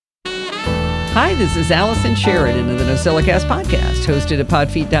Hi, this is Allison Sheridan of the NosillaCast podcast, hosted at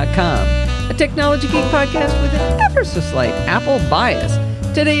podfeet.com, a technology geek podcast with an ever so slight Apple bias.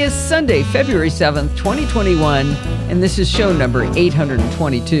 Today is Sunday, February 7th, 2021, and this is show number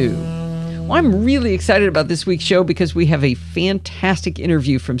 822. Well, I'm really excited about this week's show because we have a fantastic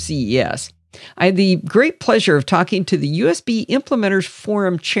interview from CES. I had the great pleasure of talking to the USB Implementers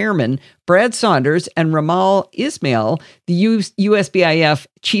Forum chairman, Brad Saunders, and Ramal Ismail, the USBIF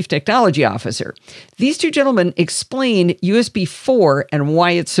Chief Technology Officer. These two gentlemen explain USB 4 and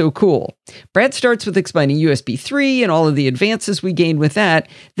why it's so cool. Brad starts with explaining USB 3 and all of the advances we gained with that.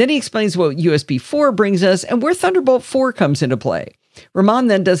 Then he explains what USB 4 brings us and where Thunderbolt 4 comes into play. Raman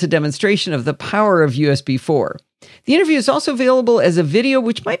then does a demonstration of the power of USB 4. The interview is also available as a video,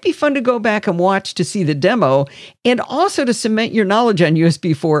 which might be fun to go back and watch to see the demo, and also to cement your knowledge on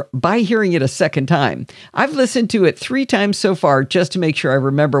USB 4 by hearing it a second time. I've listened to it 3 times so far just to make sure I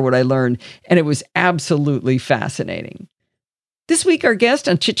remember what I learned, and it was absolutely fascinating. This week, our guest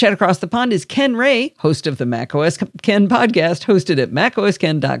on Chit Chat Across the Pond is Ken Ray, host of the macOS Ken podcast, hosted at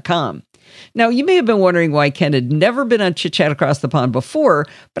macosken.com. Now, you may have been wondering why Ken had never been on Chit Chat Across the Pond before,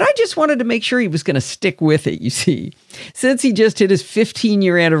 but I just wanted to make sure he was going to stick with it, you see. Since he just hit his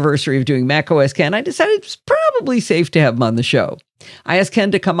 15-year anniversary of doing macOS Ken, I decided it was probably safe to have him on the show. I asked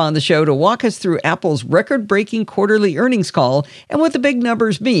Ken to come on the show to walk us through Apple's record-breaking quarterly earnings call and what the big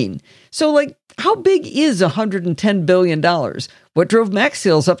numbers mean. So, how big is $110 billion? What drove Mac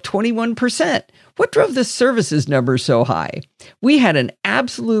sales up 21%? What drove the services numbers so high? We had an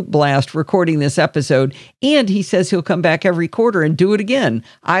absolute blast recording this episode, and he says he'll come back every quarter and do it again.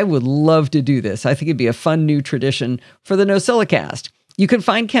 I would love to do this. I think it'd be a fun new tradition for the NosillaCast. You can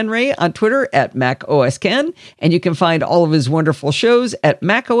find Ken Ray on Twitter at MacOSKen, and you can find all of his wonderful shows at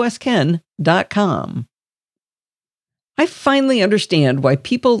macosken.com. I finally understand why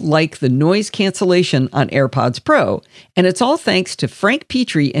people like the noise cancellation on AirPods Pro, and it's all thanks to Frank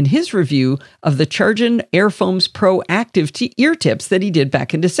Petrie and his review of the Chargen Airfoams Pro Active ear tips that he did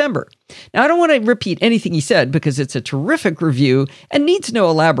back in December. Now, I don't want to repeat anything he said because it's a terrific review and needs no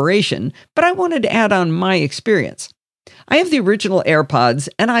elaboration, but I wanted to add on my experience. I have the original AirPods,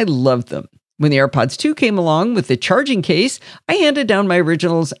 and I loved them. When the AirPods 2 came along with the charging case, I handed down my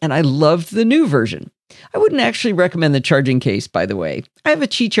originals, and I loved the new version. I wouldn't actually recommend the charging case, by the way. I have a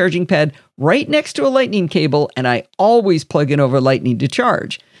Qi charging pad right next to a Lightning cable, and I always plug in over Lightning to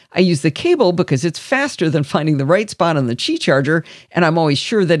charge. I use the cable because it's faster than finding the right spot on the Qi charger, and I'm always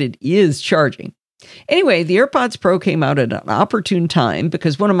sure that it is charging. Anyway, the AirPods Pro came out at an opportune time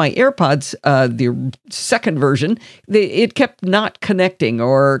because one of my AirPods, the second version, it kept not connecting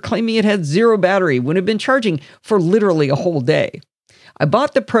or claiming it had zero battery when it had been charging for literally a whole day. I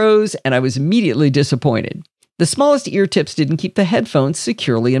bought the Pros and I was immediately disappointed. The smallest ear tips didn't keep the headphones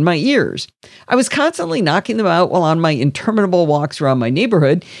securely in my ears. I was constantly knocking them out while on my interminable walks around my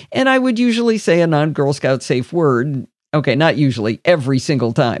neighborhood, and I would usually say a non-Girl Scout safe word. Okay, not usually, every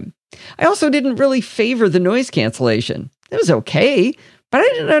single time. I also didn't really favor the noise cancellation. It was okay, but I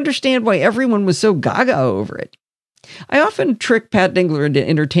didn't understand why everyone was so gaga over it. I often trick Pat Dingler into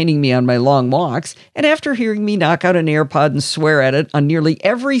entertaining me on my long walks, and after hearing me knock out an AirPod and swear at it on nearly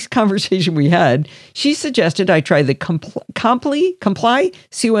every conversation we had, she suggested I try the Comply,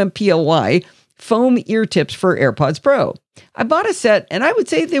 C-O-M-P-L-Y, foam ear tips for AirPods Pro. I bought a set, and I would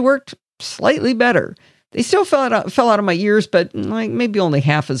say they worked slightly better. They still fell out of my ears, but maybe only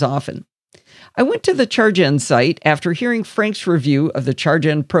half as often. I went to the Chargen site after hearing Frank's review of the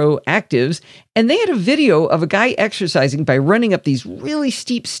Chargen Pro Actives, and they had a video of a guy exercising by running up these really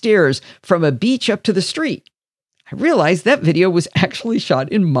steep stairs from a beach up to the street. I realized that video was actually shot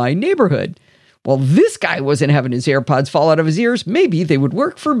in my neighborhood. Well, this guy wasn't having his AirPods fall out of his ears. Maybe they would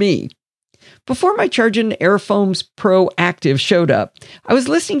work for me. Before my Chargen Airfoams Pro Active showed up, I was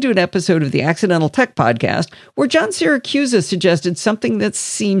listening to an episode of the Accidental Tech podcast where John Siracusa suggested something that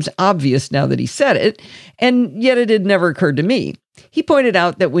seems obvious now that he said it, and yet it had never occurred to me. He pointed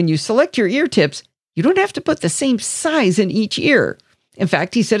out that when you select your ear tips, you don't have to put the same size in each ear. In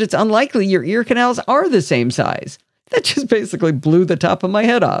fact, he said it's unlikely your ear canals are the same size. That just basically blew the top of my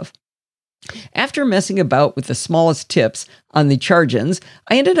head off. After messing about with the smallest tips on the Chargens,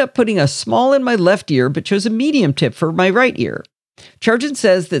 I ended up putting a small in my left ear but chose a medium tip for my right ear. Chargen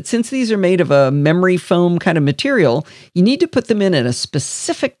says that since these are made of a memory foam kind of material, you need to put them in a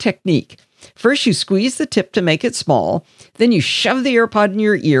specific technique. First, you squeeze the tip to make it small, then you shove the AirPod in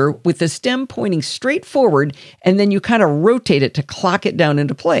your ear with the stem pointing straight forward, and then you kind of rotate it to clock it down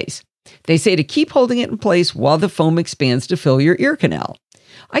into place. They say to keep holding it in place while the foam expands to fill your ear canal.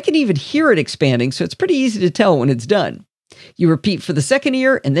 I can even hear it expanding, so it's pretty easy to tell when it's done. You repeat for the second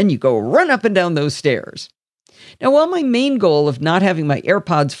ear, and then you go run up and down those stairs. Now, while my main goal of not having my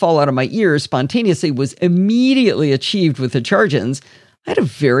AirPods fall out of my ears spontaneously was immediately achieved with the Chargens, I had a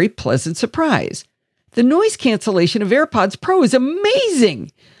very pleasant surprise. The noise cancellation of AirPods Pro is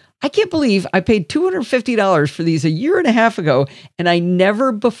amazing. I can't believe I paid $250 for these a year and a half ago, and I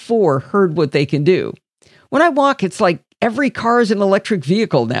never before heard what they can do. When I walk, it's like every car is an electric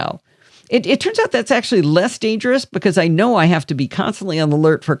vehicle now. It turns out that's actually less dangerous because I know I have to be constantly on the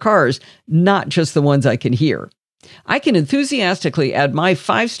alert for cars, not just the ones I can hear. I can enthusiastically add my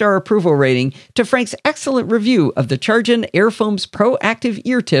 5-star approval rating to Frank's excellent review of the Chargen Airfoam's Proactive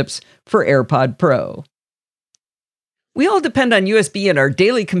Ear Tips for AirPod Pro. We all depend on USB in our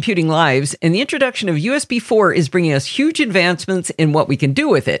daily computing lives, and the introduction of USB 4 is bringing us huge advancements in what we can do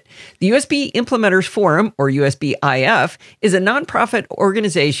with it. The USB Implementers Forum, or USB-IF, is a nonprofit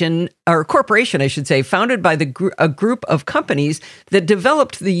organization, or corporation, I should say, founded by a group of companies that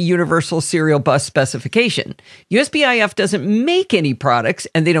developed the Universal Serial Bus specification. USB-IF doesn't make any products,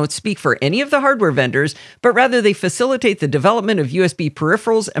 and they don't speak for any of the hardware vendors, but rather they facilitate the development of USB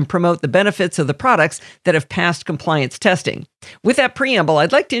peripherals and promote the benefits of the products that have passed compliance testing. With that preamble,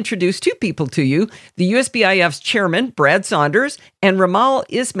 I'd like to introduce two people to you, the USB-IF's chairman, Brad Saunders, and Ramal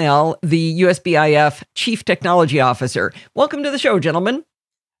Ismail, the USB-IF Chief Technology Officer. Welcome to the show, gentlemen.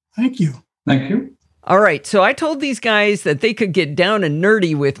 Thank you. Thank you. All right, so I told these guys that they could get down and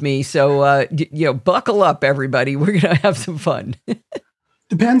nerdy with me, so buckle up, everybody. We're going to have some fun.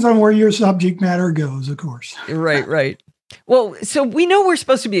 Depends on where your subject matter goes, of course. Right. Well, so we know we're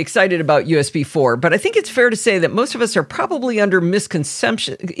supposed to be excited about USB 4, but I think it's fair to say that most of us are probably under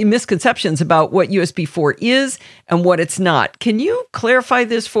misconceptions about what USB 4 is and what it's not. Can you clarify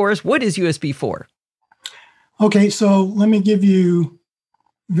this for us? What is USB 4? Okay, so let me give you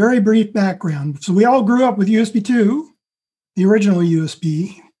a very brief background. So we all grew up with USB 2, the original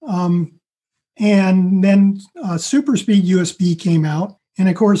USB, and then super speed USB came out. And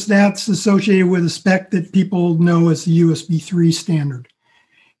of course, that's associated with a spec that people know as the USB 3 standard.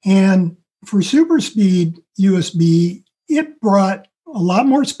 And for super speed USB, it brought a lot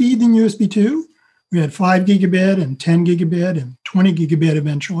more speed than USB 2. We had 5 gigabit and 10 gigabit and 20 gigabit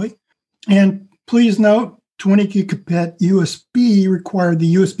eventually. And please note, 20 gigabit USB required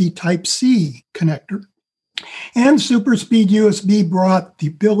the USB Type-C connector. And super speed USB brought the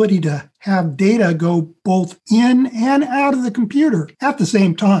ability to have data go both in and out of the computer at the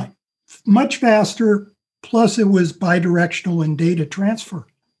same time. Much faster, plus it was bidirectional in data transfer.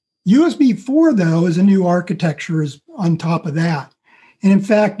 USB 4, though, is a new architecture is on top of that. And in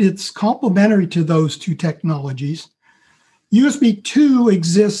fact, it's complementary to those two technologies. USB 2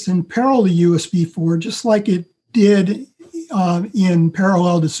 exists in parallel to USB 4, just like it did in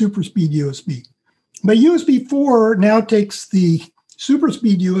parallel to super speed USB. But USB 4 now takes the super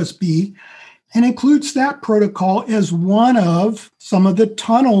speed USB and includes that protocol as one of some of the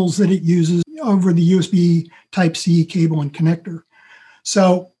tunnels that it uses over the USB Type-C cable and connector.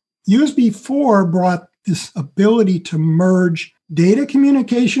 So USB 4 brought this ability to merge data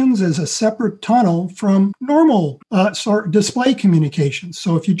communications as a separate tunnel from normal display communications.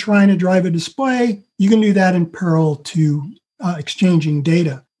 So if you're trying to drive a display, you can do that in parallel to exchanging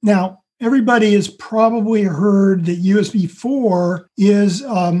data. Now, everybody has probably heard that USB 4 is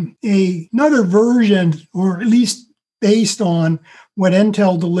another version, or at least based on what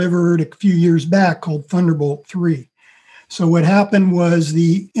Intel delivered a few years back called Thunderbolt 3. So what happened was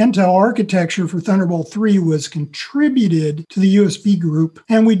the Intel architecture for Thunderbolt 3 was contributed to the USB group,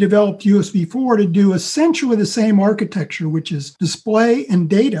 and we developed USB 4 to do essentially the same architecture, which is display and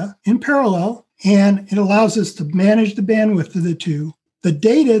data in parallel, and it allows us to manage the bandwidth of the two. The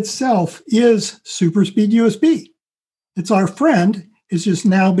data itself is super speed USB. It's our friend. It's just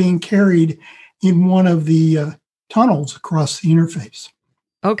now being carried in one of the tunnels across the interface.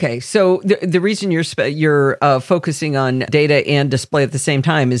 Okay, so the reason you're focusing on data and display at the same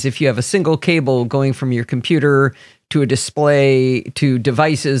time is if you have a single cable going from your computer to a display to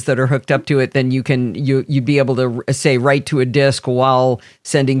devices that are hooked up to it, then you'd be able to say write to a disk while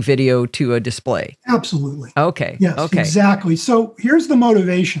sending video to a display. Absolutely. Okay. Yes, okay. Exactly. So here's the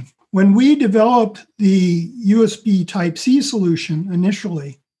motivation. When we developed the USB Type-C solution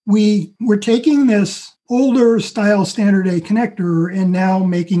initially, we were taking this older style standard A connector and now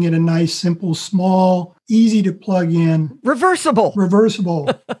making it a nice, simple, small, easy to plug in. Reversible.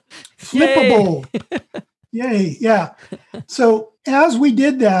 Flippable. Yay. Yeah. So as we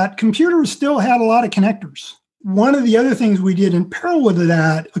did that, computers still had a lot of connectors. One of the other things we did in parallel to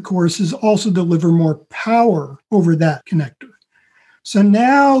that, of course, is also deliver more power over that connector. So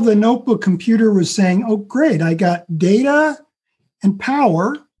now the notebook computer was saying, oh, great, I got data and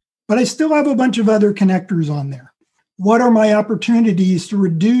power, but I still have a bunch of other connectors on there. What are my opportunities to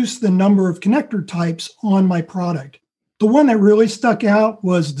reduce the number of connector types on my product? The one that really stuck out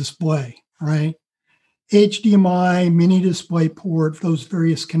was display, right? HDMI, mini display port, those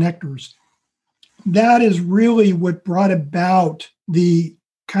various connectors. That is really what brought about the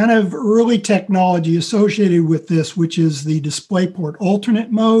kind of early technology associated with this, which is the DisplayPort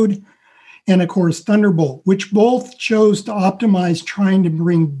alternate mode and, of course, Thunderbolt, which both chose to optimize trying to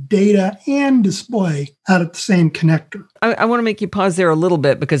bring data and display out of the same connector. I want to make you pause there a little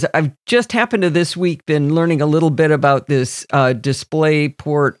bit because I've just happened to this week been learning a little bit about this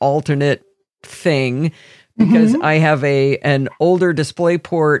DisplayPort alternate thing because I have an older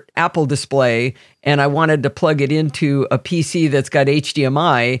DisplayPort Apple display and I wanted to plug it into a PC that's got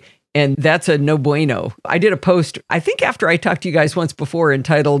HDMI. And that's a no bueno. I did a post, I think after I talked to you guys once before,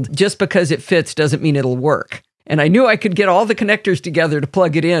 entitled, "Just because it fits doesn't mean it'll work." And I knew I could get all the connectors together to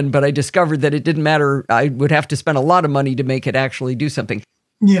plug it in, but I discovered that it didn't matter. I would have to spend a lot of money to make it actually do something.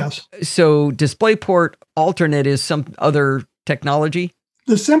 Yes. So DisplayPort alternate is some other technology?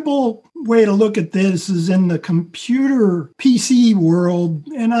 The simple way to look at this is in the computer PC world,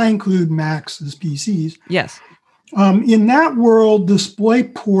 and I include Macs as PCs. Yes. In that world,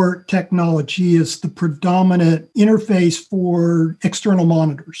 DisplayPort technology is the predominant interface for external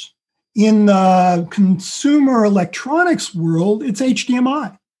monitors. In the consumer electronics world, it's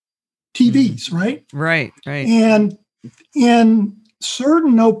HDMI, TVs, right? Right. And in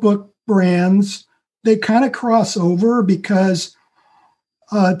certain notebook brands, they kind of cross over because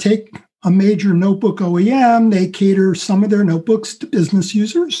take a major notebook OEM, they cater some of their notebooks to business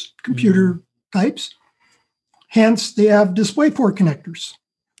users, computer types. Hence, they have DisplayPort connectors.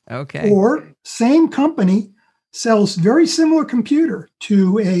 Okay. Or same company sells very similar computer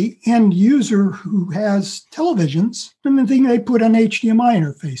to a end user who has televisions, and the thing they put an HDMI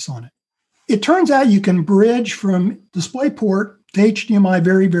interface on it. It turns out you can bridge from DisplayPort to HDMI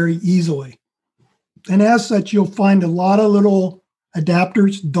very, very easily. And as such, you'll find a lot of little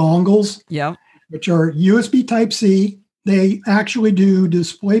adapters, dongles, which are USB Type-C. They actually do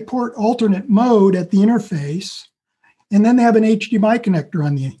DisplayPort alternate mode at the interface, and then they have an HDMI connector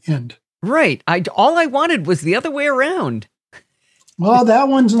on the end. Right. All I wanted was the other way around. Well, that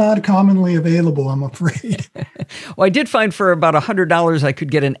one's not commonly available, I'm afraid. Well, I did find for about $100 I could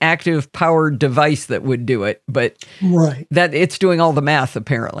get an active powered device that would do it, but that it's doing all the math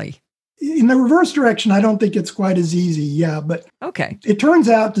apparently. In the reverse direction, I don't think it's quite as easy. But okay. It turns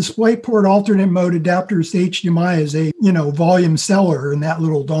out DisplayPort alternate mode adapters to HDMI is a volume seller in that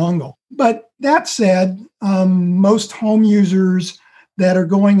little dongle. But that said, most home users that are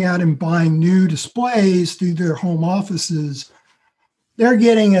going out and buying new displays through their home offices, they're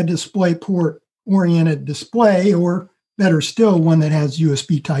getting a DisplayPort oriented display, or better still, one that has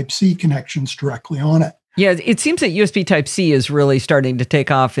USB Type-C connections directly on it. Yeah, it seems that USB Type-C is really starting to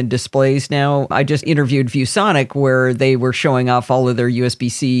take off in displays now. I just interviewed ViewSonic where they were showing off all of their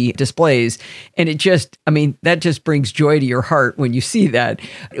USB-C displays. And that just brings joy to your heart when you see that.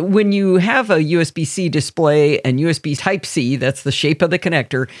 When you have a USB-C display and USB Type-C, that's the shape of the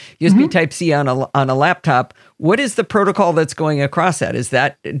connector, USB Type-C on a laptop, what is the protocol that's going across that? Is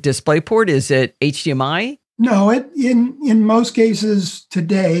that DisplayPort? Is it HDMI? No, in most cases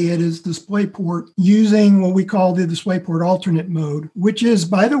today, it is DisplayPort using what we call the DisplayPort alternate mode, which is,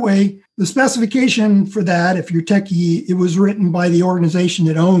 by the way, the specification for that, if you're techie, it was written by the organization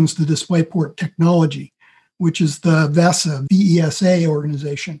that owns the DisplayPort technology, which is the VESA, VESA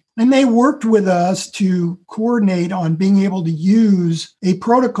organization. And they worked with us to coordinate on being able to use a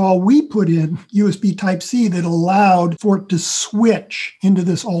protocol we put in, USB Type-C, that allowed for it to switch into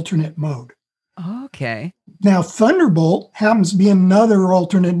this alternate mode. Okay. Now, Thunderbolt happens to be another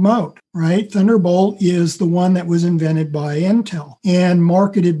alternate mode, right? Thunderbolt is the one that was invented by Intel and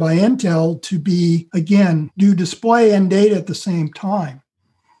marketed by Intel to be, again, do display and data at the same time.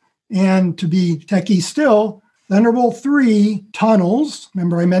 And to be techie still, Thunderbolt 3 tunnels,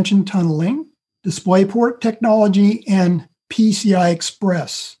 remember I mentioned tunneling, DisplayPort technology, and PCI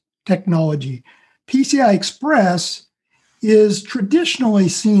Express technology. PCI Express is traditionally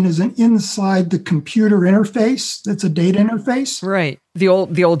seen as an inside the computer interface. That's a data interface. Right. The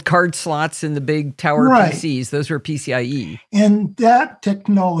old card slots in the big tower PCs, those were PCIe. And that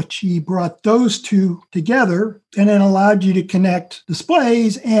technology brought those two together and it allowed you to connect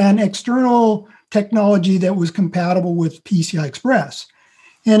displays and external technology that was compatible with PCI Express.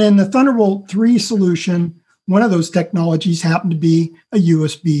 And in the Thunderbolt 3 solution, one of those technologies happened to be a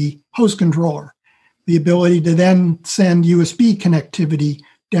USB host controller. the ability to then send USB connectivity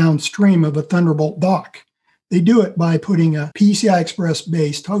downstream of a Thunderbolt dock. They do it by putting a PCI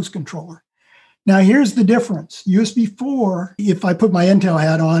Express-based host controller. Now, here's the difference. USB 4, if I put my Intel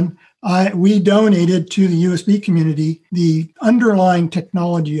hat on, we donated to the USB community the underlying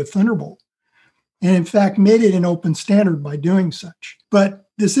technology of Thunderbolt, and in fact made it an open standard by doing such. But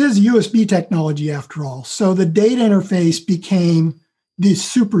this is USB technology after all. So the data interface became the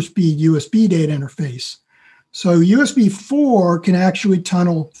SuperSpeed USB data interface. So USB 4 can actually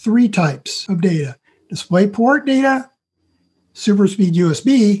tunnel 3 types of data: DisplayPort data, SuperSpeed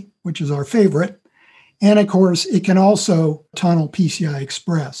USB, which is our favorite, and of course, it can also tunnel PCI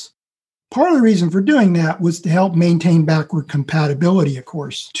Express. Part of the reason for doing that was to help maintain backward compatibility, of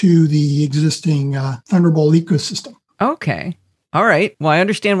course, to the existing Thunderbolt ecosystem. Okay. All right. Well, I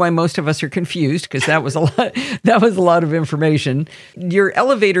understand why most of us are confused, because that was a lot. That was a lot of information. Your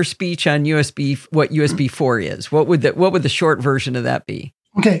elevator speech on USB, what USB 4 is. What would the short version of that be?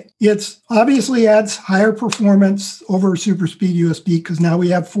 Okay, it's obviously adds higher performance over SuperSpeed USB because now we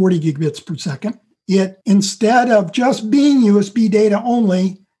have 40 gigabits per second. It, instead of just being USB data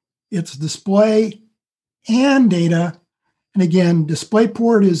only, it's display and data. And again,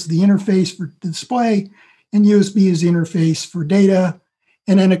 DisplayPort is the interface for display, and USB is the interface for data.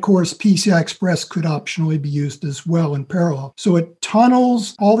 And then, of course, PCI Express could optionally be used as well in parallel. So it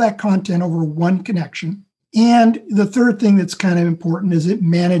tunnels all that content over one connection. And the third thing that's kind of important is it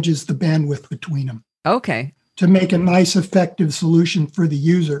manages the bandwidth between them. Okay. To make a nice, effective solution for the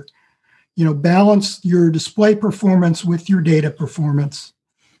user. You know, balance your display performance with your data performance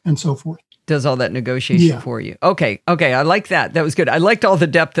and so forth. Does all that negotiation for you. Okay. I like that. That was good. I liked all the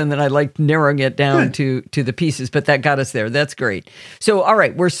depth, and then I liked narrowing it down to the pieces, but that got us there. That's great. So, all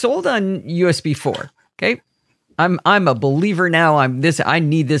right, we're sold on USB 4. Okay. I'm a believer now. I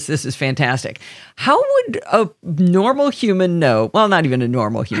need this. This is fantastic. How would a normal human know? Well, not even a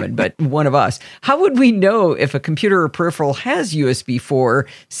normal human, but one of us. How would we know if a computer or peripheral has USB 4,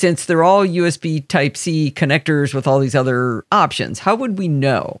 since they're all USB Type-C connectors with all these other options? How would we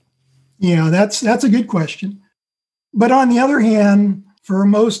know? Yeah, that's a good question. But on the other hand, for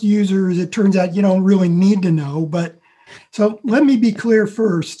most users, it turns out you don't really need to know. But so let me be clear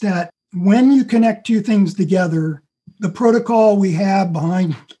first that when you connect two things together, the protocol we have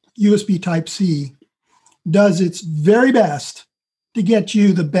behind USB Type-C does its very best to get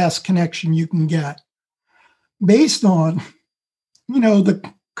you the best connection you can get based on, the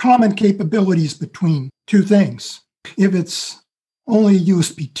common capabilities between two things. If it's only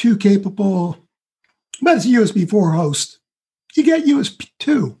USB 2 capable, but it's a USB 4 host, you get USB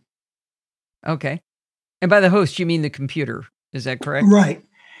 2. Okay. And by the host, you mean the computer. Is that correct? Right.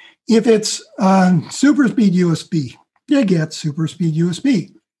 If it's SuperSpeed USB, you get SuperSpeed USB.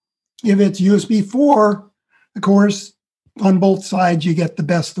 If it's USB 4, of course, on both sides, you get the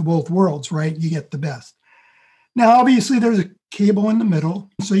best of both worlds, right? You get the best. Now, obviously, there's a cable in the middle,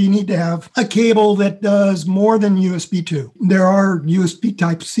 so you need to have a cable that does more than USB 2. There are USB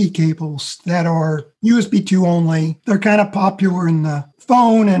Type-C cables that are USB 2 only. They're kind of popular in the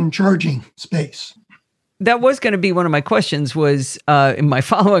phone and charging space. That was going to be one of my questions. My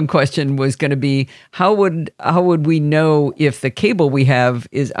following question was going to be, how would we know if the cable we have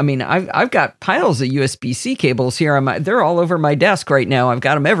is? I mean, I've got piles of USB-C cables here. They're all over my desk right now. I've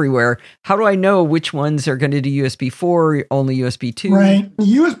got them everywhere. How do I know which ones are going to do USB 4, only USB 2? Right.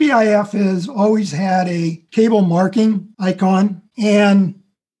 USB-IF has always had a cable marking icon, and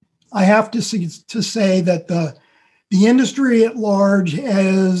I have to say that the industry at large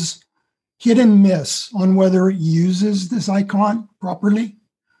has hit and miss on whether it uses this icon properly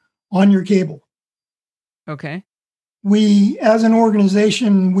on your cable. Okay. We, as an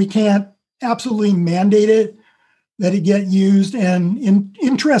organization, we can't absolutely mandate it, that it get used. And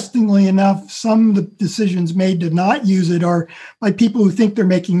interestingly enough, some of the decisions made to not use it are by people who think they're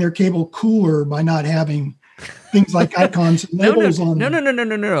making their cable cooler by not having things like icons and labels on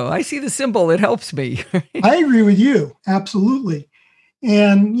them. No. I see the symbol. It helps me. I agree with you. Absolutely.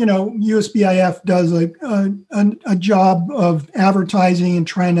 And, USB-IF does a job of advertising and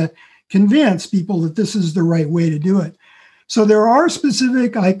trying to convince people that this is the right way to do it. So there are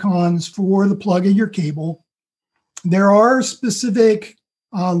specific icons for the plug of your cable. There are specific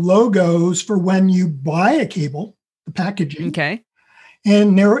logos for when you buy a cable, the packaging. Okay.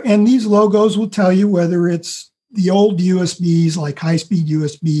 And these logos will tell you whether it's the old USBs like high-speed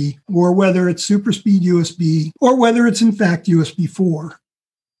USB, or whether it's SuperSpeed USB, or whether it's in fact USB 4.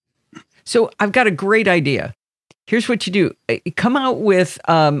 So I've got a great idea. Here's what you do. Come out with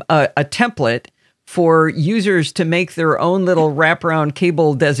a template for users to make their own little wraparound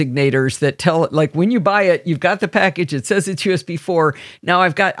cable designators that tell it, like, when you buy it, you've got the package, it says it's USB 4. Now I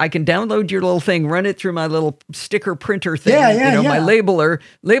can download your little thing, run it through my little sticker printer thing, my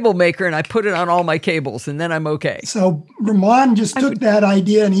label maker, and I put it on all my cables, and then I'm okay. So Ramon just took that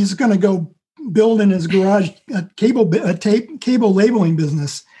idea, and he's going to go build in his garage a cable labeling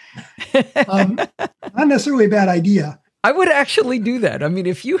business. Not necessarily a bad idea. I would actually do that. I mean,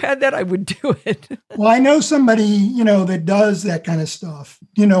 if you had that, I would do it. Well, I know somebody, that does that kind of stuff.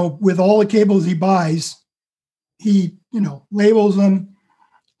 With all the cables he buys, he, labels them.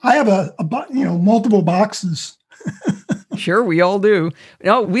 I have multiple boxes. Sure, we all do.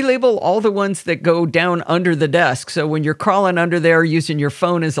 No, we label all the ones that go down under the desk. So when you're crawling under there using your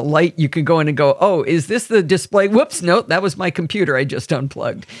phone as a light, you can go in and go, oh, is this the display? Whoops, no, that was my computer I just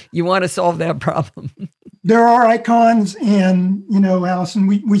unplugged. You want to solve that problem. There are icons, and, Allison,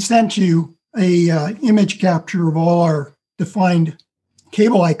 we sent you a image capture of all our defined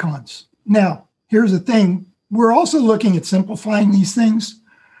cable icons. Now, here's the thing. We're also looking at simplifying these things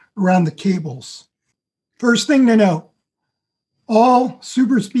around the cables. First thing to know, all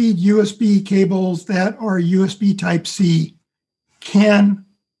SuperSpeed USB cables that are USB Type-C can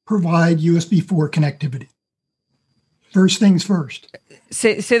provide USB 4 connectivity. First things first.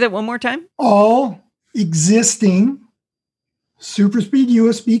 Say that one more time. All existing SuperSpeed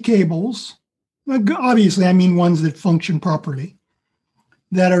USB cables, obviously I mean ones that function properly,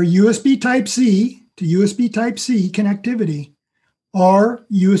 that are USB Type-C to USB Type-C connectivity, are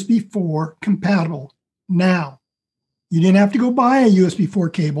USB 4 compatible. Now, you didn't have to go buy a USB 4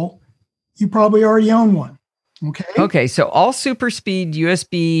 cable. You probably already own one. Okay. So all SuperSpeed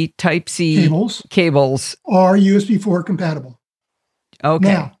USB Type-C cables are USB 4 compatible. Okay.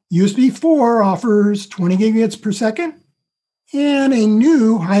 Now, USB 4 offers 20 gigabits per second and a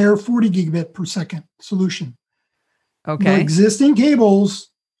new higher 40 gigabit per second solution. Okay. The existing cables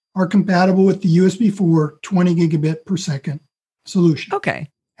are compatible with the USB 4 20 gigabit per second solution. Okay.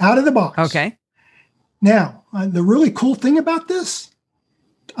 Out of the box. Okay. Now, the really cool thing about this,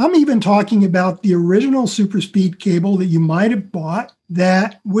 I'm even talking about the original SuperSpeed cable that you might have bought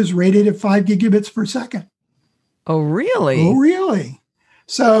that was rated at 5 gigabits per second. Oh, really? Oh, really?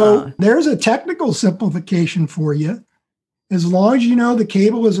 So there's a technical simplification for you. As long as you know the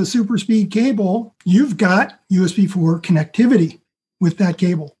cable is a SuperSpeed cable, you've got USB 4 connectivity with that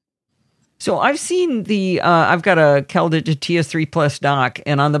cable. So I've seen I've got a CalDigit TS3 Plus dock,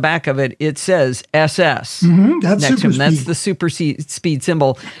 and on the back of it, it says SS. That's next to him. SuperSpeed. That's the SuperSpeed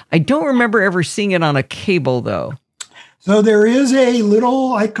symbol. I don't remember ever seeing it on a cable, though. So there is a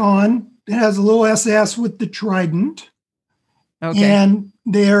little icon that has a little SS with the trident. Okay. And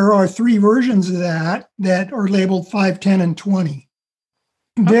there are 3 versions of that are labeled 5, 10, and 20.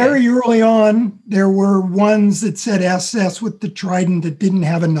 Okay. Very early on, there were ones that said SS with the trident that didn't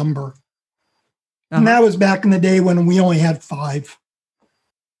have a number. And that was back in the day when we only had 5.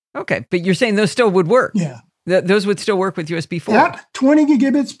 Okay, but you're saying those still would work? Yeah. Those would still work with USB 4? At 20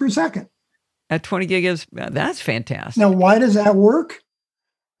 gigabits per second. At 20 gigabits? That's fantastic. Now, why does that work?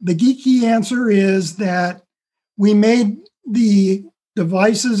 The geeky answer is that we made the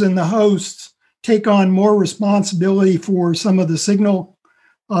devices and the hosts take on more responsibility for some of the signal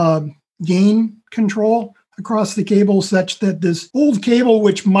gain control across the cable, such that this old cable,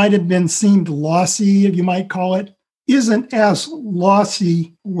 which might have been seemed lossy, you might call it, isn't as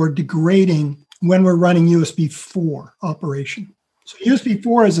lossy or degrading when we're running USB 4 operation. So USB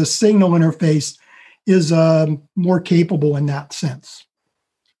 4 as a signal interface is more capable in that sense.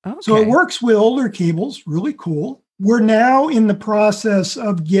 Okay. So it works with older cables, really cool. We're now in the process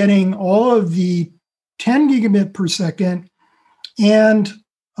of getting all of the 10 gigabit per second and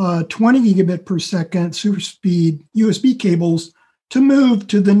 20 gigabit per second SuperSpeed USB cables to move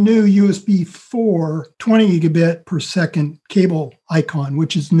to the new USB 4 20 gigabit per second cable icon,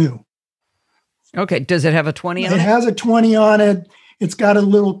 which is new. Okay. Does it have a 20 on it? It has a 20 on it. It's got a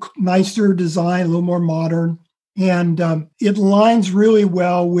little nicer design, a little more modern. And it lines really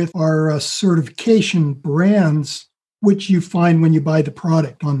well with our certification brands, which you find when you buy the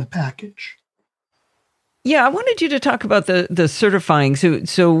product on the package. Yeah, I wanted you to talk about the certifying.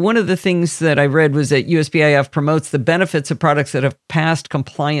 So one of the things that I read was that USBIF promotes the benefits of products that have passed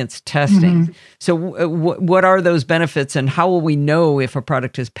compliance testing. Mm-hmm. So what are those benefits, and how will we know if a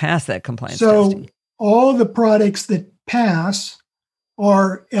product has passed that compliance testing? So all the products that pass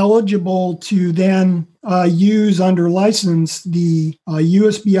are eligible to then use under license the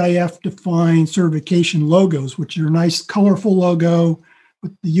USBIF defined certification logos, which are a nice colorful logo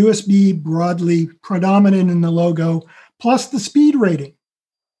with the USB broadly predominant in the logo, plus the speed rating.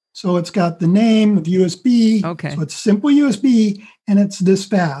 So it's got the name of USB. Okay. So it's simple USB, and it's this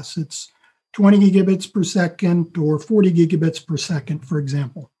fast. It's 20 gigabits per second or 40 gigabits per second, for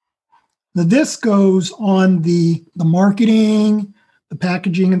example. Now, this goes on the marketing, the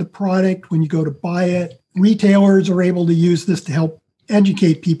packaging of the product. When you go to buy it, retailers are able to use this to help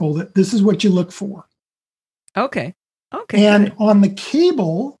educate people that this is what you look for. Okay. And good. on the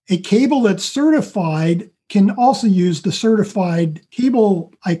cable, a cable that's certified can also use the certified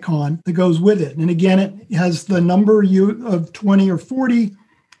cable icon that goes with it. And again, it has the number of 20 or 40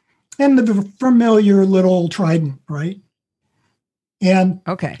 and the familiar little trident, right? And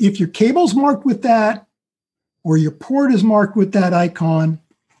if your cable's marked with that, or your port is marked with that icon,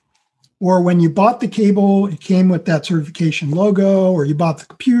 or when you bought the cable, it came with that certification logo, or you bought the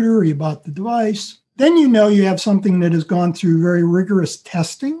computer, or you bought the device, then you know you have something that has gone through very rigorous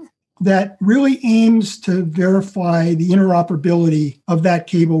testing that really aims to verify the interoperability of that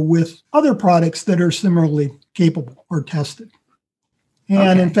cable with other products that are similarly capable or tested.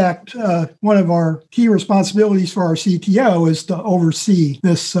 And in fact, one of our key responsibilities for our CTO is to oversee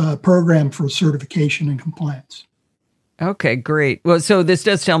this program for certification and compliance. Okay, great. Well, so this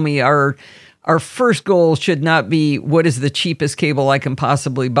does tell me our first goal should not be what is the cheapest cable I can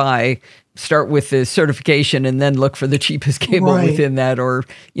possibly buy. Start with the certification and then look for the cheapest cable within that, or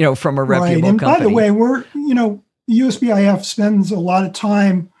from a reputable and company. By the way, USBIF spends a lot of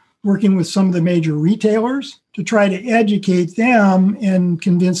time working with some of the major retailers to try to educate them and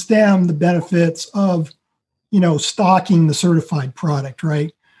convince them the benefits of, stocking the certified product,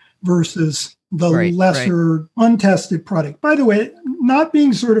 right? Versus the lesser untested product. By the way, not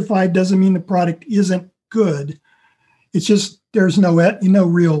being certified doesn't mean the product isn't good. It's just there's no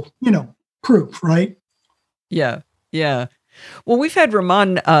real, proof, right? Yeah. Well, we've had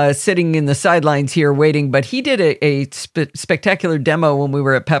Raman sitting in the sidelines here waiting, but he did a spectacular demo when we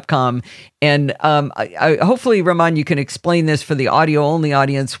were at PepCom. And hopefully, Raman, you can explain this for the audio-only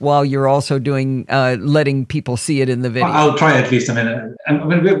audience while you're also doing letting people see it in the video. I'll try at least.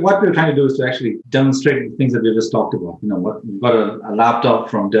 What we're trying to do is to actually demonstrate the things that we just talked about. We've got a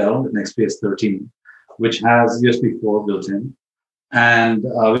laptop from Dell, an XPS 13, which has USB 4 built in. And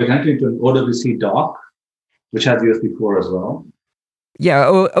we're connecting to an OWC dock, which has USB 4 as well. Yeah,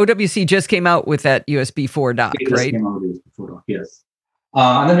 OWC just came out with that USB 4 dock, it right? It came out with USB 4 dock, yes.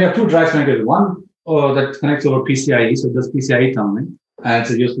 And then we have two drives connected. One that connects over PCIe, so it does PCIe tunneling, and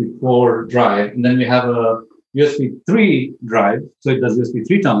it's a USB 4 drive. And then we have a USB 3 drive, so it does USB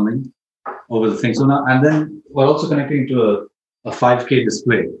 3 tunneling over the thing. So now, and then we're also connecting to a 5K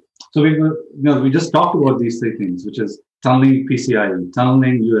display. So we just talked about these three things, which is tunneling PCIe,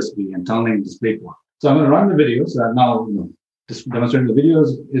 tunneling USB, and tunneling DisplayPort. So I'm going to run the video. So now, just demonstrating the video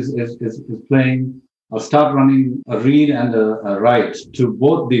is playing. I'll start running a read and a write to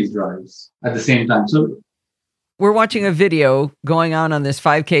both these drives at the same time. So we're watching a video going on this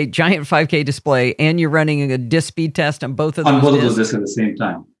giant 5K display, and you're running a disk speed test on both of those. On both of those disks at the same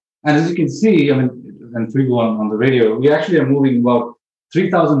time. And as you can see, when we go on the radio, we actually are moving about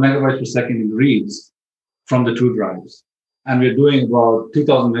 3,000 megabytes per second in reads from the two drives. And we're doing about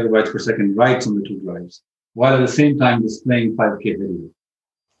 2,000 megabytes per second writes on the two drives, while at the same time displaying 5K video.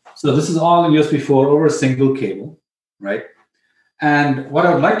 So this is all in USB 4 over a single cable, right? And what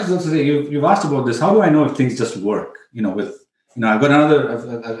I would like to also say, you've asked about this. How do I know if things just work? I've got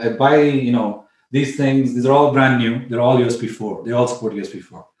I buy, these things. These are all brand new. They're all USB 4. They all support USB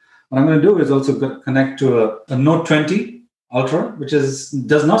 4. What I'm going to do is also connect to a Note 20 Ultra, which does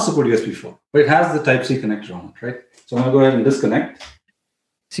not support USB 4, but it has the Type-C connector on it, right? So I'm going to go ahead and disconnect.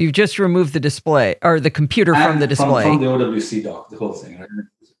 So you've just removed the display or the computer from the display. From the OWC dock, the whole thing, right?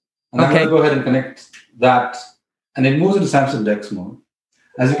 And I'm going to go ahead and connect that, and it moves into Samsung DeX mode.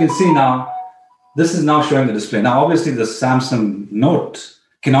 As you can see now, this is now showing the display. Now, obviously, the Samsung Note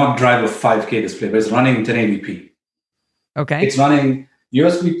cannot drive a 5K display, but it's running in 1080p. Okay. It's running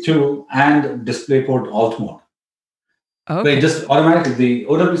USB 2 and DisplayPort alt mode. Okay. But it just automatically, the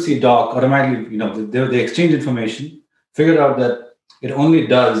OWC dock automatically, they exchange information, figured out that it only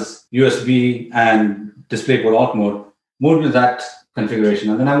does USB and DisplayPort alt mode, moved to that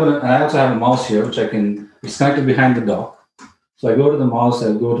configuration. And then I also have a mouse here, it's connected behind the dock. So I go to the mouse,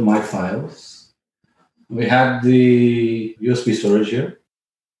 I'll go to my files. We have the USB storage here.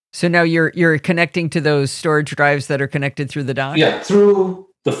 So now you're connecting to those storage drives that are connected through the dock? Yeah, through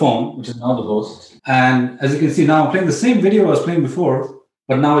the phone, which is now the host. And as you can see now, I'm playing the same video I was playing before,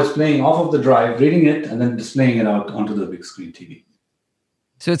 but now it's playing off of the drive, reading it, and then displaying it out onto the big screen TV.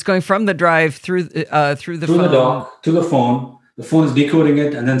 So it's going from the drive through the phone. Through the dock to the phone. The phone is decoding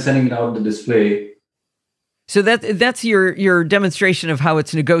it and then sending it out the display. So that's your demonstration of how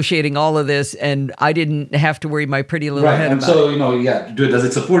it's negotiating all of this, and I didn't have to worry my pretty little head And about so, it. does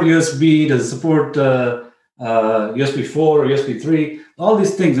it support USB? Does it support USB 4 or USB 3? All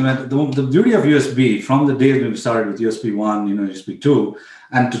these things. I mean, the beauty of USB from the days we started with USB 1, USB 2,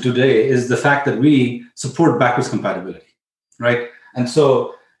 and to today is the fact that we support backwards compatibility, right? And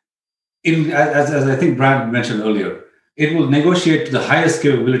so, as I think Brad mentioned earlier, it will negotiate to the highest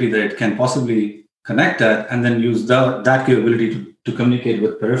capability that it can possibly connect at, and then use that capability to communicate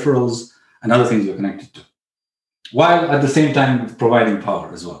with peripherals and other things you're connected to, while at the same time providing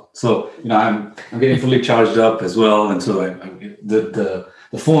power as well. So, I'm getting fully charged up as well, and so the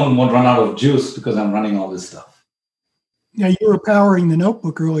phone won't run out of juice because I'm running all this stuff. Yeah, you were powering the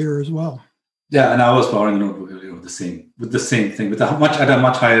notebook earlier as well. Yeah, and I was powering the notebook earlier with the same thing, at a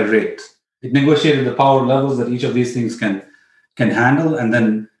much higher rate. It negotiated the power levels that each of these things can handle, and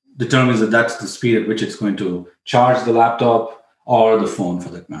then determines that that's the speed at which it's going to charge the laptop or the phone, for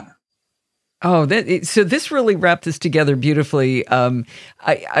that matter. Oh, so this really wrapped this together beautifully.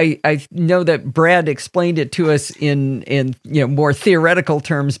 I know that Brad explained it to us in more theoretical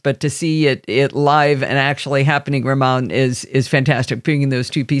terms, but to see it live and actually happening, Raman, is fantastic. Bringing those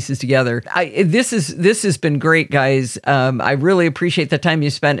two pieces together. This has been great, guys. I really appreciate the time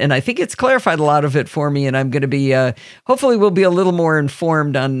you spent, and I think it's clarified a lot of it for me. And I'm going to be hopefully we'll be a little more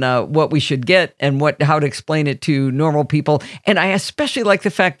informed on what we should get and how to explain it to normal people. And I especially like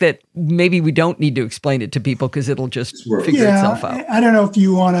the fact that maybe we don't need to explain it to people because it'll just figure itself out. I don't know if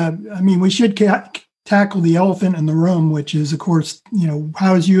you want to, we should tackle the elephant in the room, which is, of course,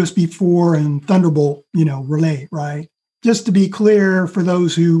 how does USB 4 and Thunderbolt, relate, right? Just to be clear, for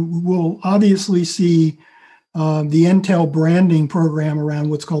those who will obviously see the Intel branding program around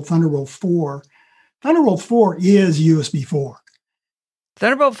what's called Thunderbolt 4. Thunderbolt 4 is USB 4.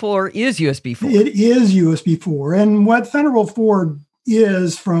 Thunderbolt 4 is USB 4. It is USB 4. And what Thunderbolt 4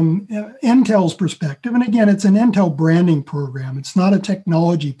 is from Intel's perspective, and again, it's an Intel branding program. It's not a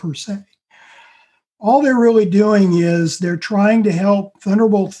technology per se. All they're really doing is they're trying to help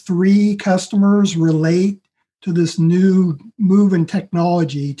Thunderbolt 3 customers relate to this new move in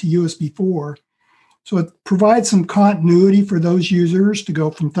technology to USB 4. So it provides some continuity for those users to go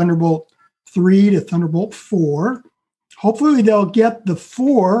from Thunderbolt 3 to Thunderbolt 4. Hopefully they'll get the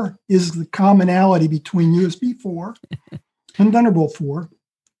 4 is the commonality between USB 4 and Thunderbolt 4.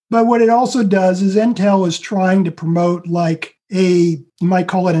 But what it also does is Intel is trying to promote you might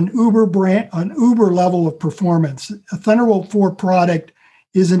call it an Uber level of performance. A Thunderbolt 4 product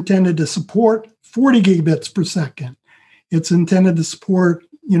is intended to support 40 gigabits per second. It's intended to support,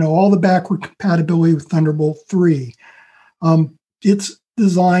 all the backward compatibility with Thunderbolt 3. It's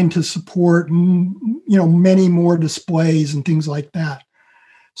designed to support, many more displays and things like that.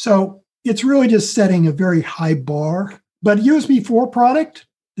 So it's really just setting a very high bar. But a USB 4 product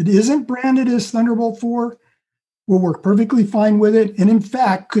that isn't branded as Thunderbolt 4 will work perfectly fine with it, and in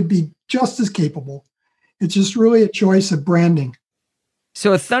fact could be just as capable. It's just really a choice of branding.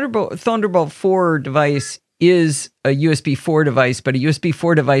 So a Thunderbolt 4 device is a USB 4 device, but a USB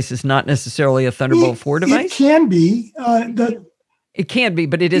 4 device is not necessarily a Thunderbolt 4 device? It can be. It can be,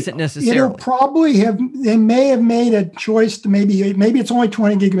 but it isn't necessarily. It'll probably they may have made a choice to maybe it's only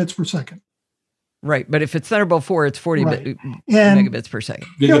 20 gigabits per second. Right, but if it's Thunderbolt 4, it's 40 megabits per second.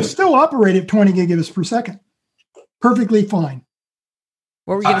 It'll still operate at 20 gigabits per second. Perfectly fine.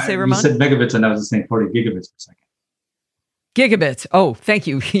 What were you going to say, Raman? You said megabits, and I was saying 40 gigabits per second. Gigabits. Oh, thank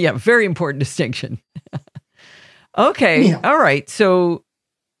you. Yeah, very important distinction. Okay, yeah. All right. So,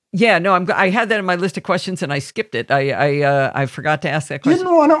 yeah, no, I had that in my list of questions, and I skipped it. I forgot to ask that question.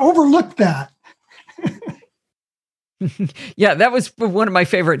 Didn't want to overlook that. Yeah, that was one of my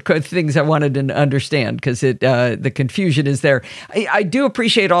favorite things I wanted to understand because the confusion is there. I do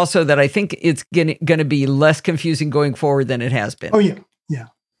appreciate also that I think it's going to be less confusing going forward than it has been. Oh, yeah. Yeah.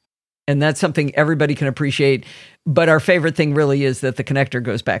 And that's something everybody can appreciate. But our favorite thing really is that the connector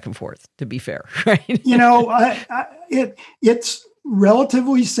goes back and forth, to be fair, right? It's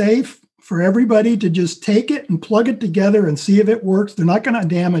relatively safe for everybody to just take it and plug it together and see if it works. They're not going to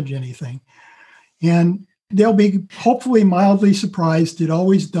damage anything. And they'll be hopefully mildly surprised. It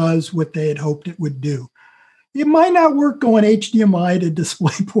always does what they had hoped it would do. It might not work going HDMI to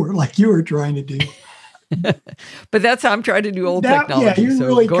DisplayPort like you were trying to do. But that's how I'm trying to do old technology. Yeah, you're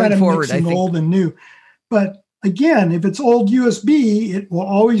really kind of mixing old and new. But again, if it's old USB, it will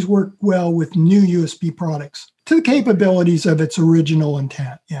always work well with new USB products to the capabilities of its original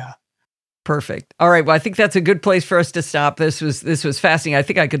intent. Yeah. Perfect. All right. Well, I think that's a good place for us to stop. This was fascinating. I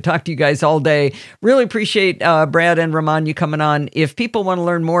think I could talk to you guys all day. Really appreciate Brad and Raman you coming on. If people want to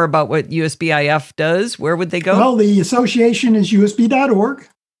learn more about what USB-IF does, where would they go? Well, the association is usb.org.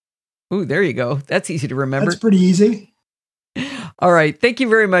 Ooh, there you go. That's easy to remember. That's pretty easy. All right. Thank you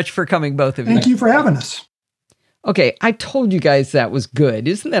very much for coming, both of you. Thank you for having us. Okay, I told you guys that was good.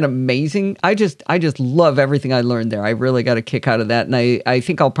 Isn't that amazing? I just love everything I learned there. I really got a kick out of that. And I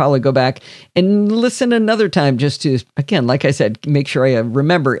think I'll probably go back and listen another time just to, again, like I said, make sure I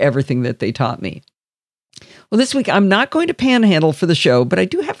remember everything that they taught me. Well, this week I'm not going to panhandle for the show, but I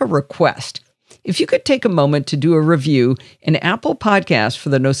do have a request. If you could take a moment to do a review in Apple Podcasts for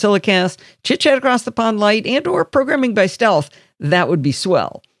the NosillaCast, Chit Chat Across the Pond Light, and or Programming by Stealth, that would be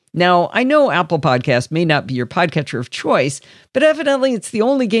swell. Now, I know Apple Podcasts may not be your podcatcher of choice, but evidently it's the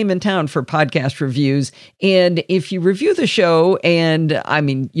only game in town for podcast reviews. And if you review the show, and I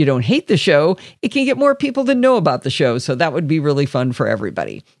mean, you don't hate the show, it can get more people to know about the show. So that would be really fun for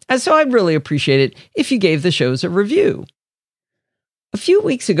everybody. And so I'd really appreciate it if you gave the shows a review. A few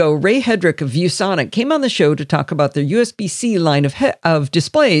weeks ago, Ray Hedrick of ViewSonic came on the show to talk about their USB-C line of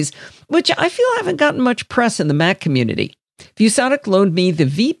displays, which I feel haven't gotten much press in the Mac community. ViewSonic loaned me the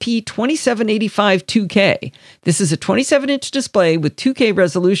VP2785 2K. This is a 27-inch display with 2K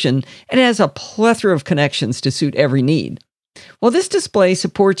resolution and has a plethora of connections to suit every need. While this display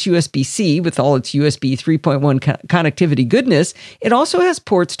supports USB-C with all its USB 3.1 connectivity goodness, it also has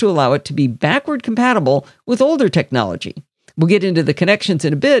ports to allow it to be backward compatible with older technology. We'll get into the connections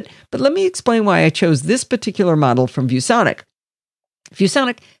in a bit, but let me explain why I chose this particular model from ViewSonic.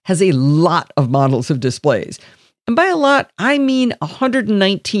 ViewSonic has a lot of models of displays. And by a lot, I mean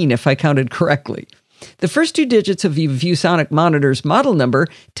 119 if I counted correctly. The first two digits of the ViewSonic monitor's model number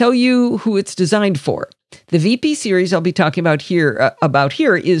tell you who it's designed for. The VP series I'll be talking about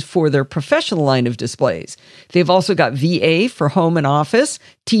here is for their professional line of displays. They've also got VA for home and office,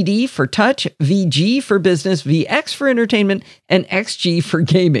 TD for touch, VG for business, VX for entertainment, and XG for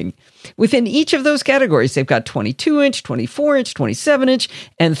gaming. Within each of those categories, they've got 22-inch, 24-inch, 27-inch,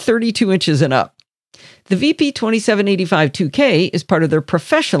 and 32 inches and up. The VP2785 2K is part of their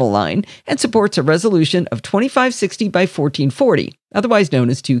professional line and supports a resolution of 2560 by 1440, otherwise known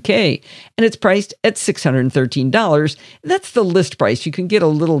as 2K, and it's priced at $613. That's the list price. You can get a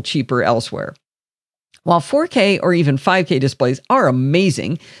little cheaper elsewhere. While 4K or even 5K displays are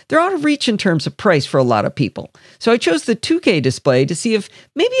amazing, they're out of reach in terms of price for a lot of people. So I chose the 2K display to see if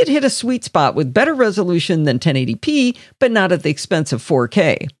maybe it hit a sweet spot with better resolution than 1080p, but not at the expense of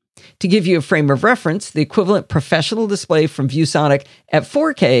 4K. To give you a frame of reference, the equivalent professional display from ViewSonic at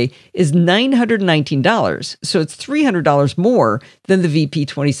 4K is $919, so it's $300 more than the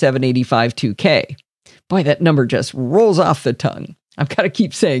VP2785 2K. Boy, that number just rolls off the tongue. I've got to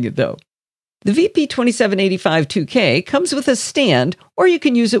keep saying it, though. The VP2785 2K comes with a stand, or you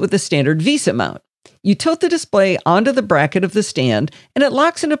can use it with a standard VESA mount. You tilt the display onto the bracket of the stand, and it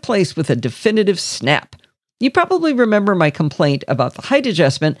locks into place with a definitive snap. You probably remember my complaint about the height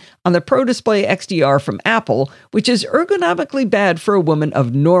adjustment on the Pro Display XDR from Apple, which is ergonomically bad for a woman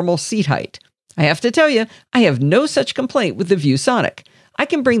of normal seat height. I have to tell you, I have no such complaint with the ViewSonic. I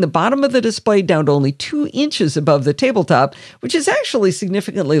can bring the bottom of the display down to only 2 inches above the tabletop, which is actually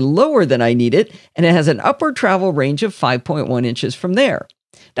significantly lower than I need it, and it has an upward travel range of 5.1 inches from there.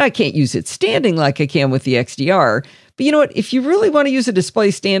 Now, I can't use it standing like I can with the XDR, but you know what? If you really want to use a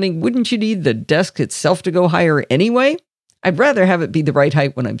display standing, wouldn't you need the desk itself to go higher anyway? I'd rather have it be the right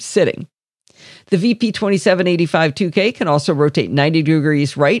height when I'm sitting. The VP2785 2K can also rotate 90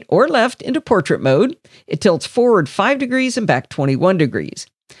 degrees right or left into portrait mode. It tilts forward 5 degrees and back 21 degrees.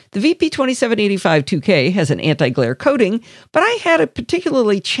 The VP2785 2K has an anti-glare coating, but I had a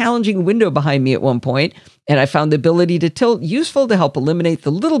particularly challenging window behind me at one point, and I found the ability to tilt useful to help eliminate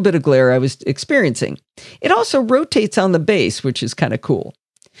the little bit of glare I was experiencing. It also rotates on the base, which is kind of cool.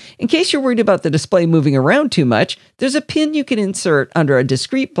 In case you're worried about the display moving around too much, there's a pin you can insert under a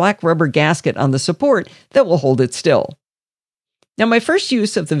discrete black rubber gasket on the support that will hold it still. Now, my first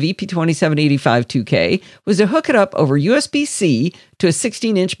use of the VP2785 2K was to hook it up over USB-C to a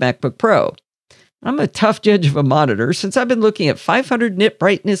 16-inch MacBook Pro. I'm a tough judge of a monitor since I've been looking at 500 nit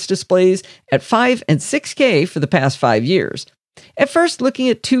brightness displays at 5 and 6K for the past 5 years. At first, looking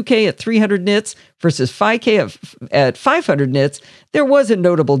at 2K at 300 nits versus 5K at 500 nits, there was a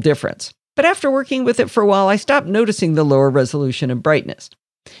notable difference. But after working with it for a while, I stopped noticing the lower resolution and brightness.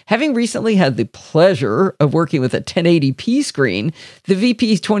 Having recently had the pleasure of working with a 1080p screen, the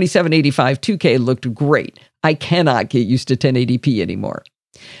VP2785 2K looked great. I cannot get used to 1080p anymore.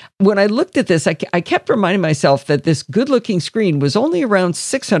 When I looked at this, I kept reminding myself that this good-looking screen was only around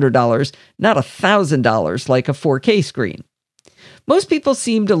 $600, not $1,000 like a 4K screen. Most people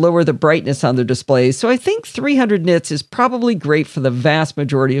seem to lower the brightness on their displays, so I think 300 nits is probably great for the vast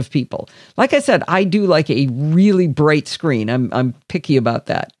majority of people. Like I said, I do like a really bright screen. I'm picky about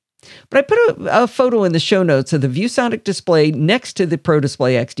that. But I put a photo in the show notes of the ViewSonic display next to the Pro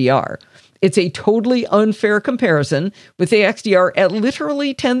Display XDR. It's a totally unfair comparison with the XDR at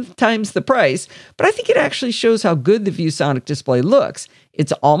literally 10 times the price, but I think it actually shows how good the ViewSonic display looks.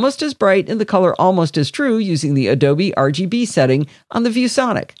 It's almost as bright and the color almost as true using the Adobe RGB setting on the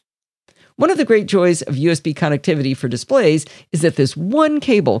ViewSonic. One of the great joys of USB connectivity for displays is that this one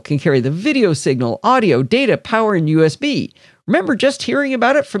cable can carry the video signal, audio, data, power, and USB. Remember just hearing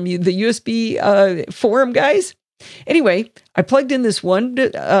about it from the USB forum guys? Anyway, I plugged in this one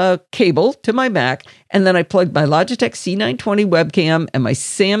cable to my Mac, and then I plugged my Logitech C920 webcam and my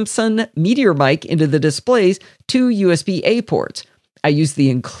Samsung Meteor mic into the display's two USB-A ports. I used the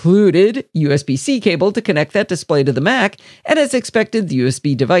included USB-C cable to connect that display to the Mac, and as expected, the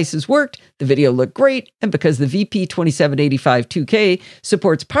USB devices worked, the video looked great, and because the VP2785-2K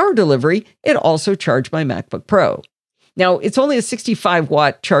supports power delivery, it also charged my MacBook Pro. Now, it's only a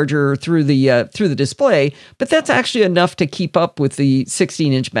 65-watt charger through the display, but that's actually enough to keep up with the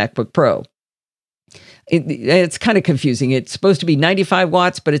 16-inch MacBook Pro. It's kind of confusing. It's supposed to be 95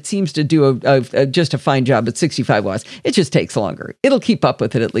 watts, but it seems to do just a fine job at 65 watts. It just takes longer. It'll keep up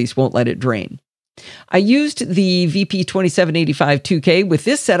with it at least, won't let it drain. I used the VP2785-2K with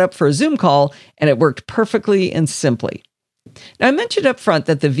this setup for a Zoom call, and it worked perfectly and simply. Now, I mentioned up front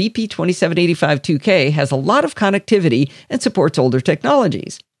that the VP2785-2K has a lot of connectivity and supports older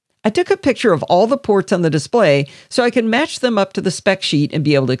technologies. I took a picture of all the ports on the display so I can match them up to the spec sheet and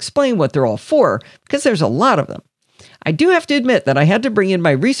be able to explain what they're all for, because there's a lot of them. I do have to admit that I had to bring in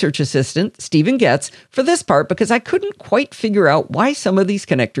my research assistant, Stephen Getz, for this part because I couldn't quite figure out why some of these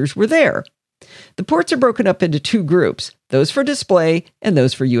connectors were there. The ports are broken up into two groups, those for display and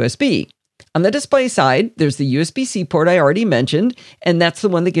those for USB. On the display side, there's the USB-C port I already mentioned, and that's the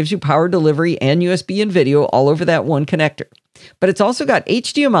one that gives you power delivery and USB and video all over that one connector. But it's also got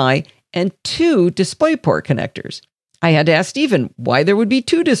HDMI and two DisplayPort connectors. I had to ask Stephen why there would be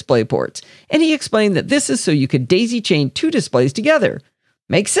two display ports, and he explained that this is so you could daisy chain two displays together.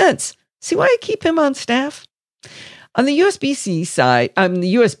 Makes sense. See why I keep him on staff? On the USB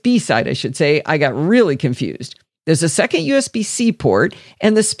side, I should say, I got really confused. There's a second USB-C port,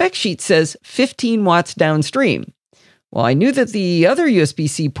 and the spec sheet says 15 watts downstream. Well, I knew that the other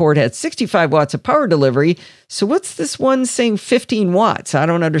USB-C port had 65 watts of power delivery, so what's this one saying 15 watts? I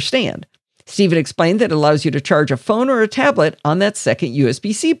don't understand. Stephen explained that it allows you to charge a phone or a tablet on that second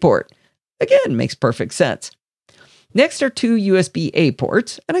USB-C port. Again, makes perfect sense. Next are two USB-A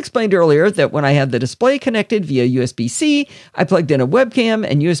ports, and I explained earlier that when I had the display connected via USB-C, I plugged in a webcam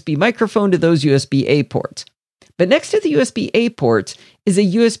and USB microphone to those USB-A ports. But next to the USB-A ports is a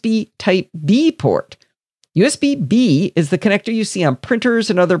USB Type-B port. USB-B is the connector you see on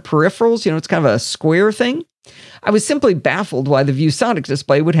printers and other peripherals. It's kind of a square thing. I was simply baffled why the ViewSonic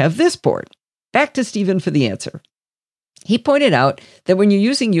display would have this port. Back to Stephen for the answer. He pointed out that when you're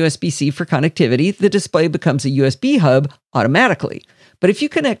using USB-C for connectivity, the display becomes a USB hub automatically. But if you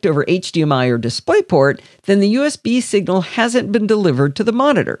connect over HDMI or DisplayPort, then the USB signal hasn't been delivered to the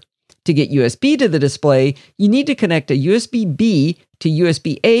monitor. To get USB to the display, you need to connect a USB-B to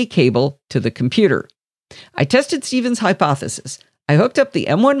USB-A cable to the computer. I tested Stephen's hypothesis. I hooked up the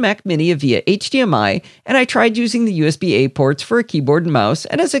M1 Mac Mini via HDMI, and I tried using the USB-A ports for a keyboard and mouse,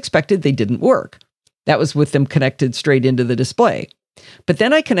 and as expected, they didn't work. That was with them connected straight into the display. But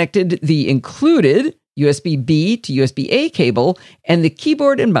then I connected the included USB-B to USB-A cable, and the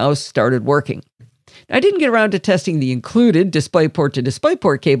keyboard and mouse started working. I didn't get around to testing the included DisplayPort to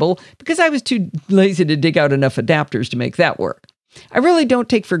DisplayPort cable because I was too lazy to dig out enough adapters to make that work. I really don't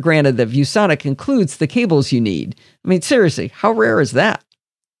take for granted that ViewSonic includes the cables you need. I mean, seriously, how rare is that?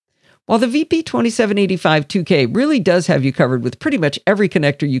 While the VP2785-2K really does have you covered with pretty much every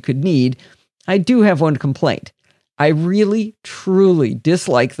connector you could need, I do have one complaint. I really, truly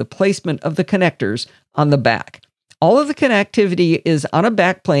dislike the placement of the connectors on the back. All of the connectivity is on a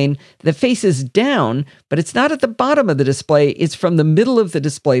backplane that faces down, but it's not at the bottom of the display, it's from the middle of the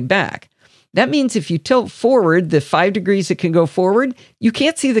display back. That means if you tilt forward the 5 degrees it can go forward, you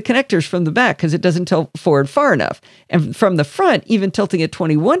can't see the connectors from the back because it doesn't tilt forward far enough. And from the front, even tilting it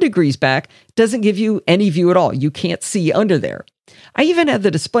 21 degrees back doesn't give you any view at all. You can't see under there. I even had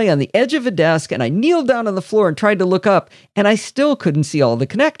the display on the edge of a desk, and I kneeled down on the floor and tried to look up, and I still couldn't see all the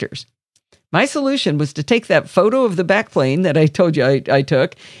connectors. My solution was to take that photo of the backplane that I told you I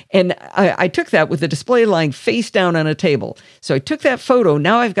took, and I took that with the display lying face down on a table. So I took that photo.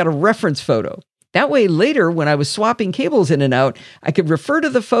 Now I've got a reference photo. That way, later, when I was swapping cables in and out, I could refer to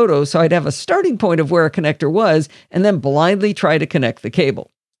the photo so I'd have a starting point of where a connector was and then blindly try to connect the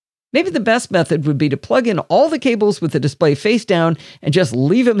cable. Maybe the best method would be to plug in all the cables with the display face down and just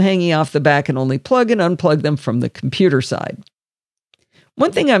leave them hanging off the back and only plug and unplug them from the computer side.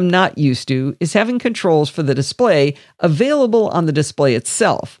 One thing I'm not used to is having controls for the display available on the display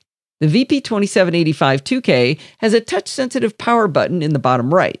itself. The VP2785-2K has a touch-sensitive power button in the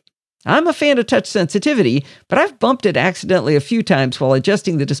bottom right. I'm a fan of touch sensitivity, but I've bumped it accidentally a few times while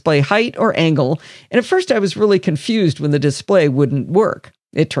adjusting the display height or angle, and at first I was really confused when the display wouldn't work.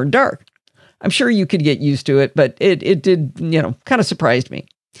 It turned dark. I'm sure you could get used to it, but it did, kind of surprised me.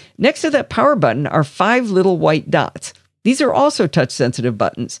 Next to that power button are 5 little white dots. These are also touch-sensitive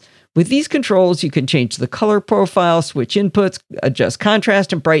buttons. With these controls, you can change the color profile, switch inputs, adjust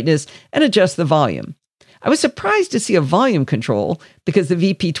contrast and brightness, and adjust the volume. I was surprised to see a volume control because the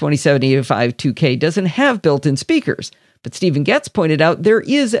VP2785-2K doesn't have built-in speakers, but Stephen Getz pointed out there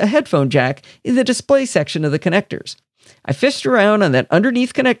is a headphone jack in the display section of the connectors. I fished around on that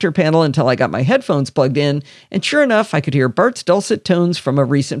underneath connector panel until I got my headphones plugged in, and sure enough, I could hear Bart's dulcet tones from a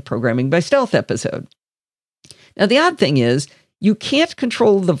recent Programming by Stealth episode. Now, the odd thing is, you can't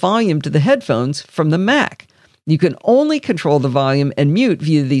control the volume to the headphones from the Mac. You can only control the volume and mute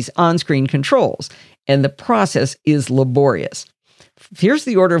via these on-screen controls, and the process is laborious. Here's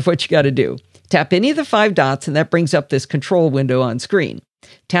the order of what you got to do. Tap any of the 5 dots, and that brings up this control window on screen.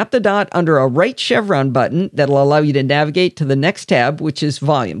 Tap the dot under a right chevron button that'll allow you to navigate to the next tab, which is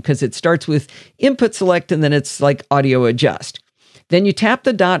volume, because it starts with input select, and then it's like audio adjust. Then you tap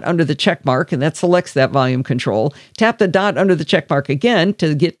the dot under the check mark, and that selects that volume control. Tap the dot under the check mark again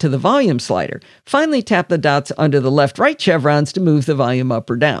to get to the volume slider. Finally, tap the dots under the left-right chevrons to move the volume up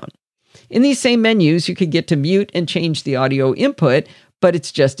or down. In these same menus, you could get to mute and change the audio input, but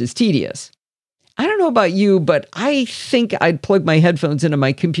it's just as tedious. I don't know about you, but I think I'd plug my headphones into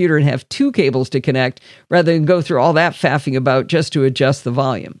my computer and have 2 cables to connect rather than go through all that faffing about just to adjust the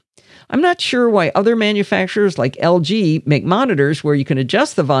volume. I'm not sure why other manufacturers like LG make monitors where you can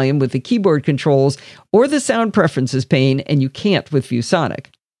adjust the volume with the keyboard controls or the sound preferences pane, and you can't with ViewSonic.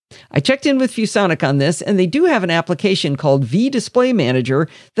 I checked in with ViewSonic on this, and they do have an application called V-Display Manager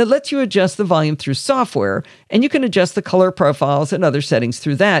that lets you adjust the volume through software, and you can adjust the color profiles and other settings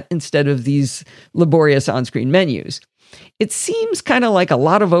through that instead of these laborious on-screen menus. It seems kind of like a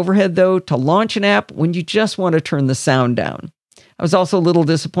lot of overhead, though, to launch an app when you just want to turn the sound down. I was also a little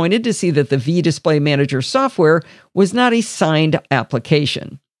disappointed to see that the V-Display Manager software was not a signed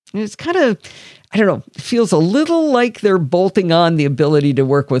application. It's kind of, it feels a little like they're bolting on the ability to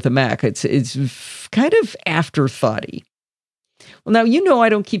work with a Mac. It's kind of afterthoughty. Well, now I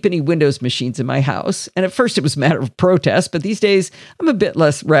don't keep any Windows machines in my house, and at first it was a matter of protest, but these days I'm a bit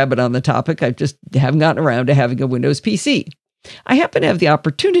less rabid on the topic. I just haven't gotten around to having a Windows PC. I happen to have the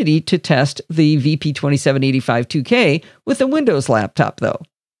opportunity to test the VP2785-2K with a Windows laptop, though.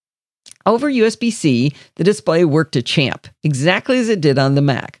 Over USB-C, the display worked a champ, exactly as it did on the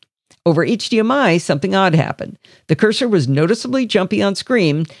Mac. Over HDMI, something odd happened. The cursor was noticeably jumpy on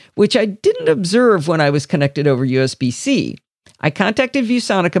screen, which I didn't observe when I was connected over USB-C. I contacted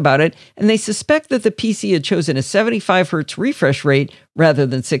ViewSonic about it, and they suspect that the PC had chosen a 75 Hz refresh rate rather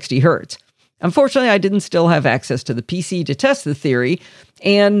than 60 Hz. Unfortunately, I didn't still have access to the PC to test the theory,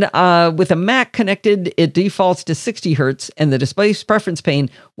 and with a Mac connected, it defaults to 60 Hz, and the display preference pane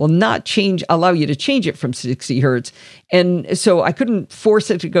will not allow you to change it from 60 Hz, and so I couldn't force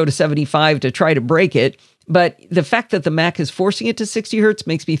it to go to 75 to try to break it, but the fact that the Mac is forcing it to 60 Hz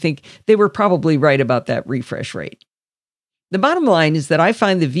makes me think they were probably right about that refresh rate. The bottom line is that I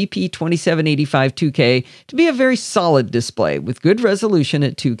find the VP2785-2K to be a very solid display with good resolution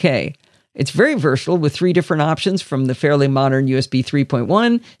at 2K. It's very versatile with 3 different options from the fairly modern USB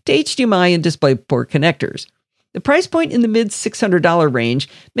 3.1 to HDMI and DisplayPort connectors. The price point in the mid-$600 range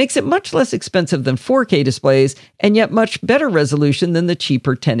makes it much less expensive than 4K displays and yet much better resolution than the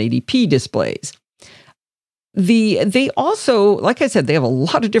cheaper 1080p displays. They also, like I said, they have a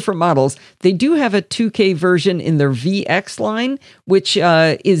lot of different models. They do have a 2K version in their VX line, which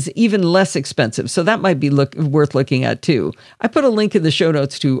is even less expensive. So that might be worth looking at too. I put a link in the show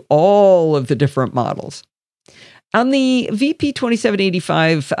notes to all of the different models. On the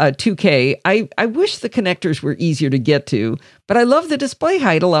VP2785 2K, I wish the connectors were easier to get to, but I love the display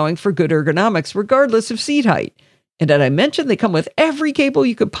height allowing for good ergonomics regardless of seat height. And did I mention they come with every cable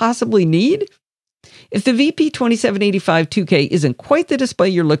you could possibly need? If the VP2785 2K isn't quite the display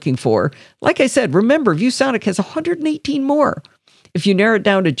you're looking for, like I said, remember ViewSonic has 118 more. If you narrow it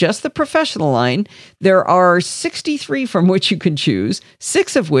down to just the professional line, there are 63 from which you can choose,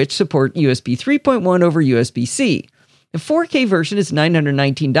 6 of which support USB 3.1 over USB-C. The 4K version is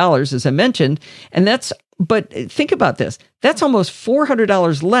 $919, as I mentioned, but think about this. That's almost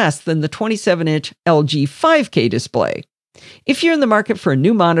 $400 less than the 27-inch LG 5K display. If you're in the market for a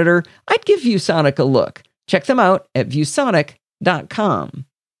new monitor, I'd give ViewSonic a look. Check them out at viewsonic.com.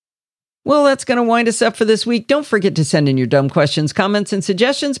 Well, that's going to wind us up for this week. Don't forget to send in your dumb questions, comments, and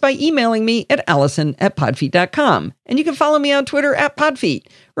suggestions by emailing me at allison@podfeet.com. And you can follow me on Twitter @podfeet.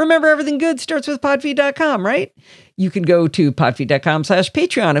 Remember, everything good starts with podfeet.com, right? You can go to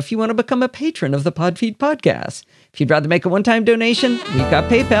podfeet.com/Patreon if you want to become a patron of the Podfeet podcast. If you'd rather make a one-time donation, we've got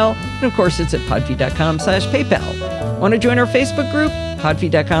PayPal. And of course, it's at podfeet.com/PayPal. Want to join our Facebook group?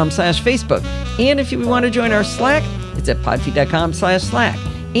 podfeet.com/Facebook. And if you want to join our Slack, it's at podfeet.com/Slack.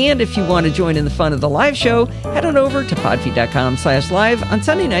 And if you want to join in the fun of the live show, head on over to podfeet.com/live on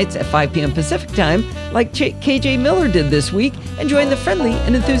Sunday nights at 5 p.m. Pacific time, like KJ Miller did this week, and join the friendly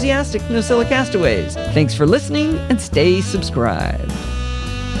and enthusiastic NosillaCastaways. Thanks for listening, and stay subscribed.